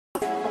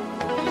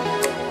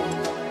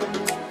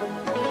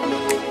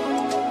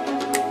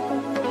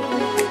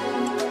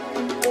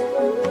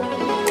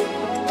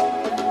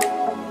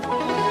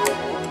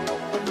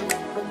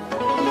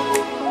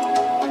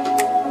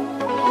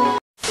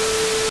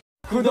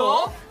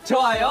구독,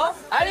 좋아요,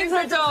 알림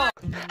설정.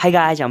 Hi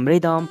guys, I'm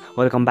Ridam.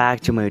 Welcome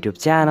back to my YouTube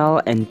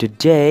channel, and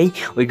today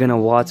we're gonna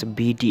watch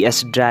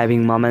BTS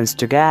driving moments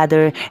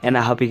together, and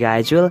I hope you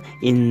guys will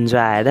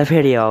enjoy the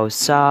video.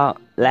 So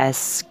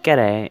let's get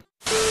it.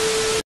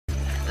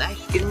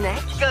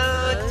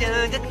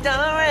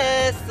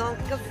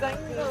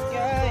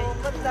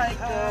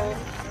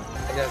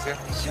 안녕하세요.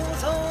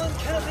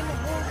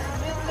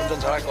 운전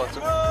잘할 것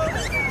같죠?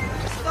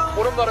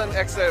 오른발은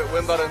엑셀,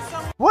 왼발은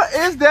What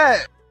is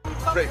that?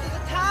 브레이크.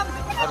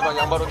 하지만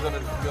양발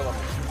운전은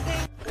위험합니다.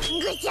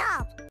 Good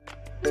job.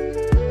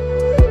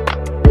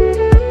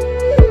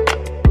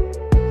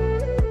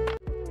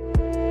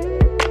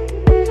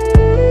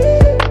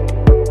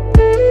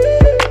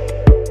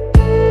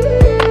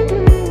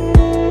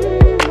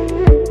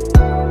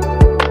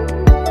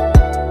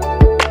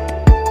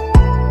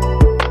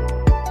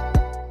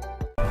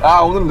 아,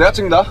 오늘은 내가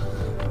찍는다.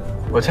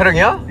 뭐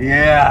촬영이야?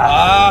 예.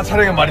 아,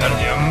 촬영은 말이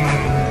다르지.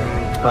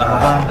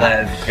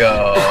 Let's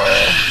go.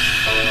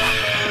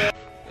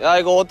 야,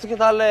 이거 어떻게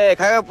달래?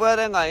 가위바위보 해야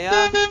되는 거 아니야?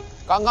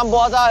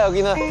 깜깜보 하자,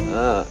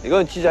 여기는.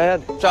 이건 진짜 해야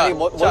돼. 자,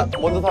 먼저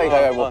타기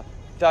가위바위보.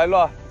 자, 일로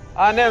와.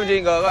 안 내면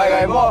진 거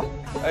가위바위보.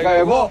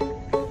 가위바위보.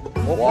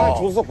 와,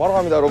 조수석 바로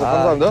갑니다, 여러분.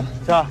 감사합니다.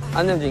 자,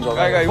 안 내면 진 거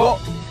가위바위보.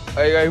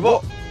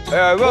 가위바위보.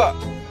 가위바위보.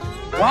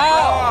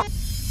 와!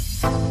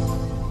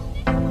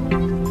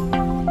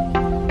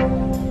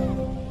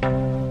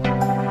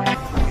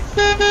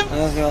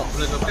 안녕하세요.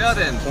 오늘 저 빼야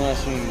되는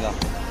정하수입니다.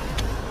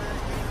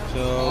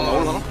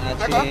 오늘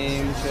아침,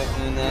 아침.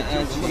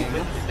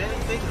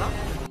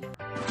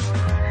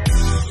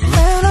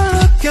 When I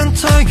look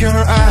into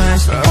your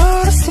eyes,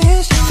 all the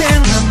things you think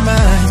in my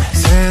mind.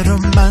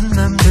 새로운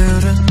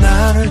만남들은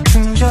나를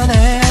충전해.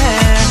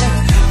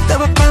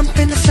 Double bump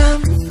into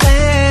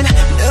something,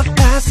 new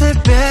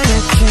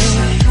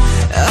possibility.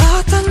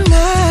 어떤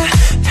날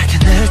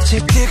발견할지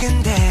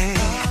그건데.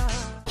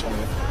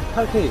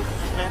 8K.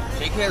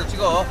 JK로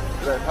찍어.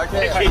 그래,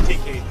 8K.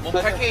 JK. 뭐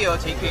 8K요,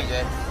 JK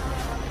이제.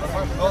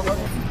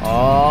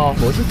 아,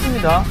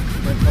 멋있습니다.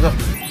 가자.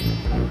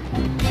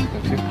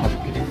 역시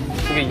가족끼리.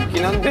 그게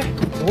있긴 한데.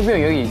 호비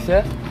형 여기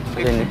있어요?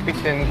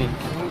 삑삑대는 게 있긴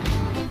한데.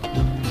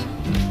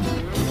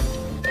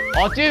 아,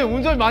 쟤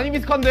운전 많이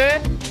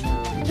미숙한데?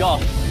 야,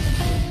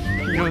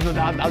 이러면서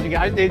나중에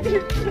할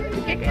때지?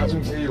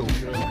 나중에 제이로.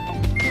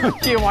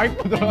 뒤에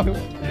와이프더라고.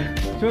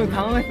 저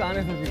당황했어,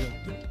 안에서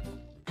지금.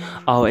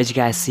 Oh, as you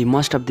guys see,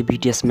 most of the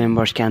BTS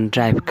members can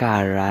drive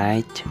car,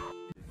 right?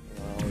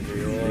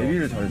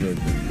 예비를 잘해줘야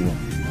돼.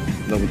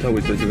 나 못하고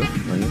있어 지금?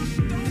 아니요.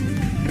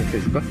 이렇게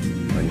해줄까?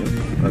 아니요.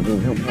 아,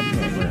 그럼 형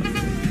파트너 뭐야?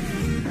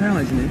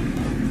 사랑하시네.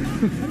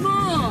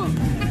 엄마!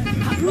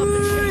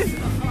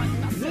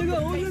 내가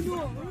오늘도.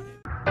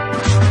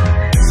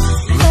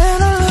 When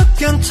I look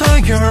into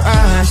your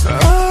eyes,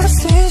 all the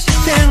things you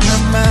think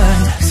in my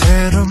mind.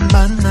 새로운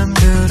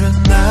만남들은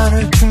나를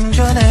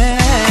충전해.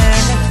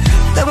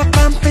 Double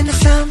bump into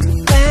something,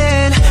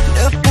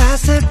 new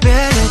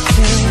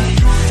possibility.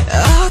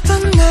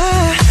 어떤 날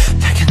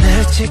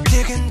발견할지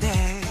그건데.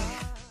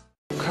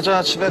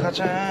 가자, 집에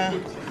가자.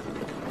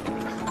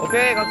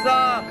 오케이,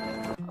 갑시다.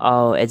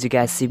 Oh, as you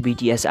guys see,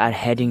 BTS are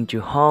heading to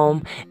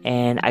home,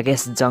 and I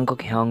guess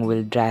Jungkook Hyung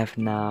will drive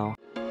now.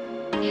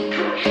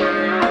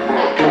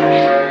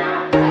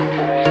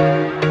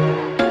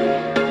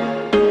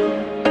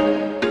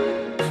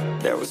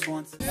 There was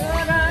once.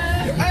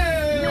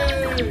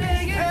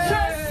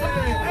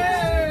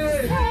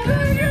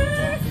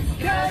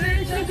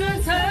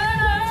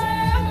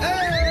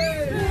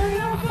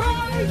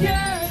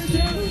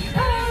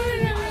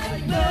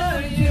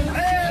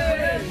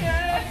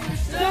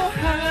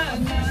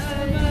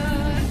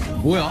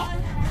 뭐야?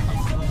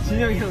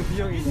 진영이 형,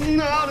 진영이.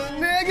 나는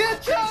내게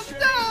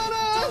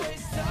쳤다라.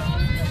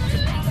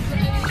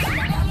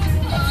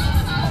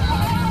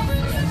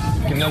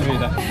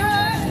 김남준이다.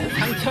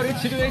 상처를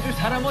치료해줄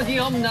사람 어디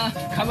없나.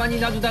 가만히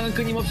놔두다간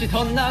끊임없이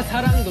덧나.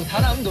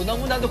 사람도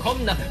너무나도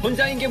겁나.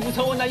 혼자인 게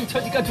무서워. 나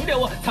잊혀질까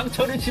두려워.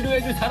 상처를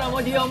치료해줄 사람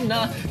어디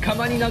없나.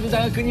 가만히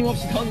놔두다간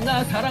끊임없이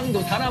덧나.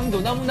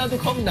 사람도 너무나도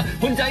겁나.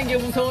 혼자인 게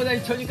무서워. 나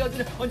잊혀질까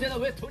두려워. 언제나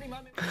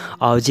외톨이맘에.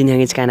 Oh, Jin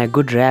Hyung is kinda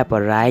good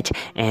rapper, right?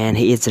 And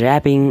he is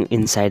rapping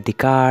inside the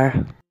car.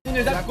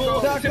 눈을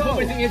닫고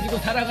슬픔을 등해주고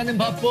살아가는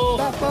바보.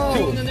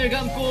 좋은 눈을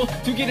감고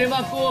두 귀를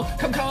막고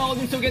캄캄한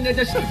어둠 속에 내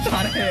자신을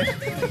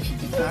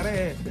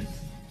잘해.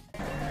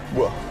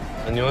 뭐야?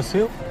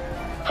 안녕하세요.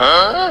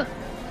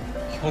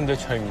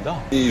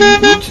 현대차입니다. 이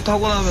룰치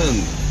타고 나면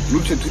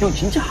룰치 형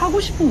진짜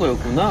하고 싶은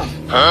거였구나.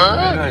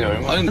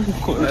 아니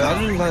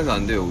나중에 가서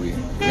안 돼 여기.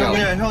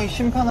 그냥 형이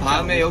심판.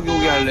 다음에 여기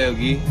오게 할래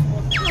여기.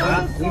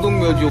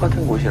 공동묘지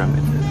같은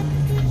곳이라면.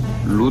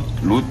 룻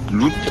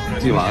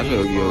맞아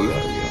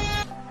여기야.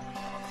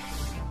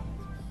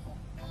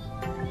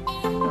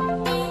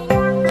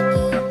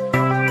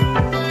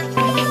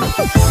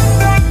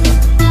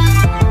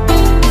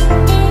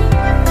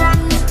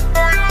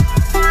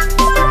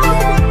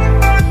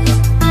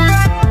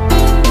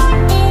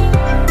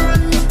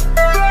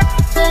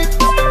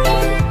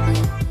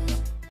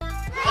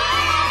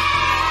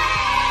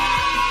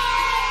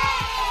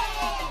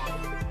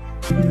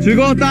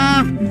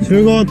 즐거웠다.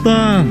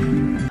 즐거웠다.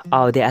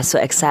 Oh, they are so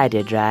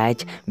excited,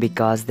 right?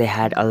 Because they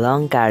had a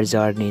long car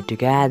journey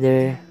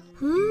together.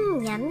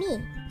 Yummy.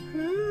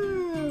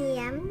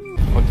 Yummy.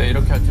 어때?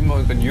 이렇게 아침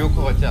먹으니까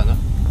뉴요커 같지 않아?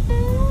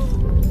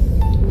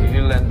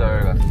 뉴질랜더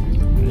같아.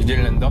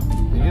 뉴질랜더?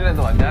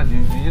 뉴질랜더 맞냐?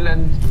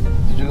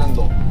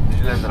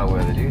 뉴질랜더라고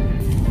해야 되지?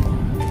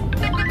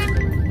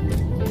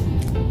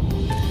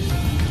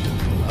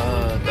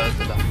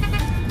 따뜻하다.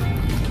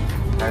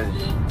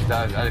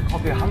 나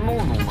커피 한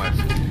모금 너무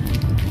맛있어.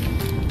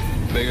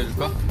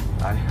 먹여줄까?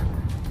 아니.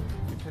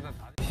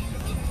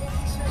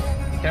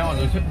 태영아, 너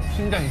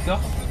심장 있어?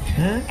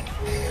 응?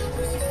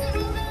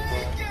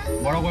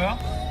 뭐라고요?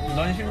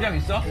 넌 심장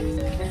있어?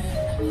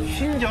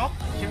 심장?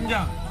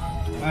 심장.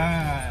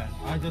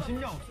 저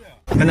심장 없어요.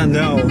 And I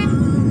know,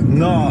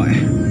 no,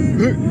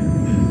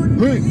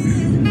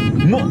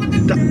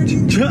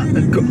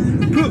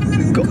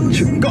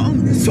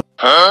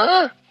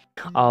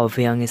 Oh,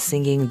 Vyung is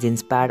singing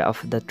Jin's part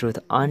of The Truth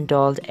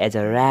Untold as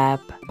a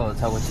rap.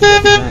 자고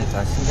침대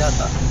들으니까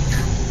신기하다.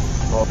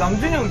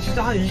 남준이 형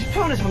진짜 한 20초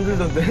만에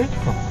잠들던데?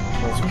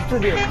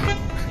 10초 뒤에.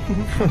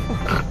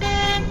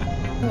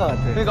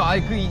 그러니까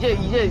아니 이제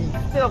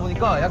이때다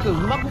보니까 약간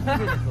음악 같은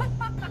게 됐어.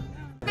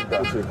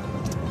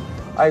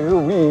 아니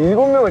우리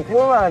 7명을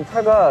태울 만한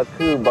차가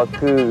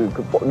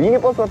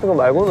미니버스 같은 거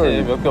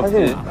말고는 몇개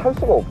사실 없지. 탈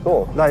수가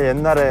없어. 나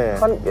옛날에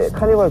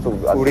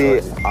카니발도 우리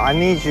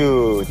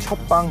아니주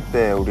첫방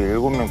때 우리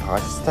 7명 다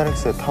같이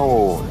스타렉스에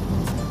타고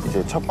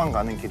이제 첫방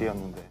가는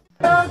길이었는데.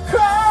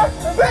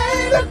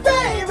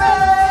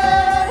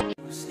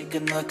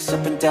 Sneaking looks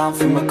up and down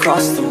from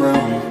across the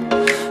room.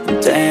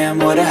 Damn,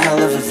 what a hell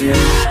of a view.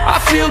 I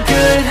feel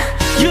good,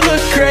 you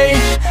look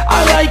great.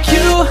 I like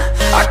you,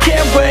 I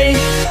can't wait.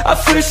 A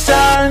first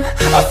time,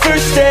 a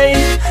first date.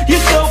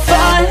 You're so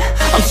fine,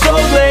 I'm so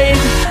late.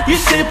 You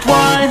sip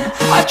wine,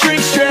 I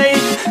drink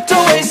straight.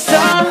 Don't waste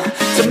time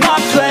to my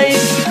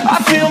place. I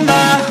feel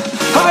my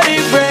heart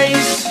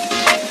erase.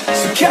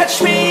 So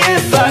catch me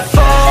if I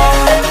fall.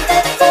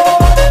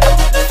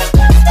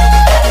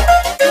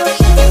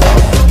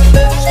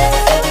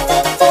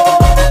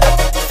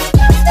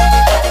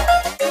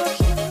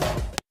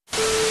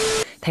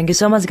 Thank you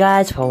so much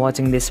guys for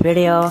watching this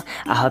video.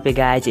 I hope you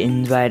guys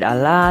enjoyed a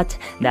lot.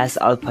 That's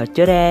all for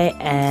today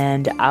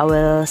and I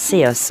will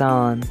see you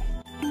soon.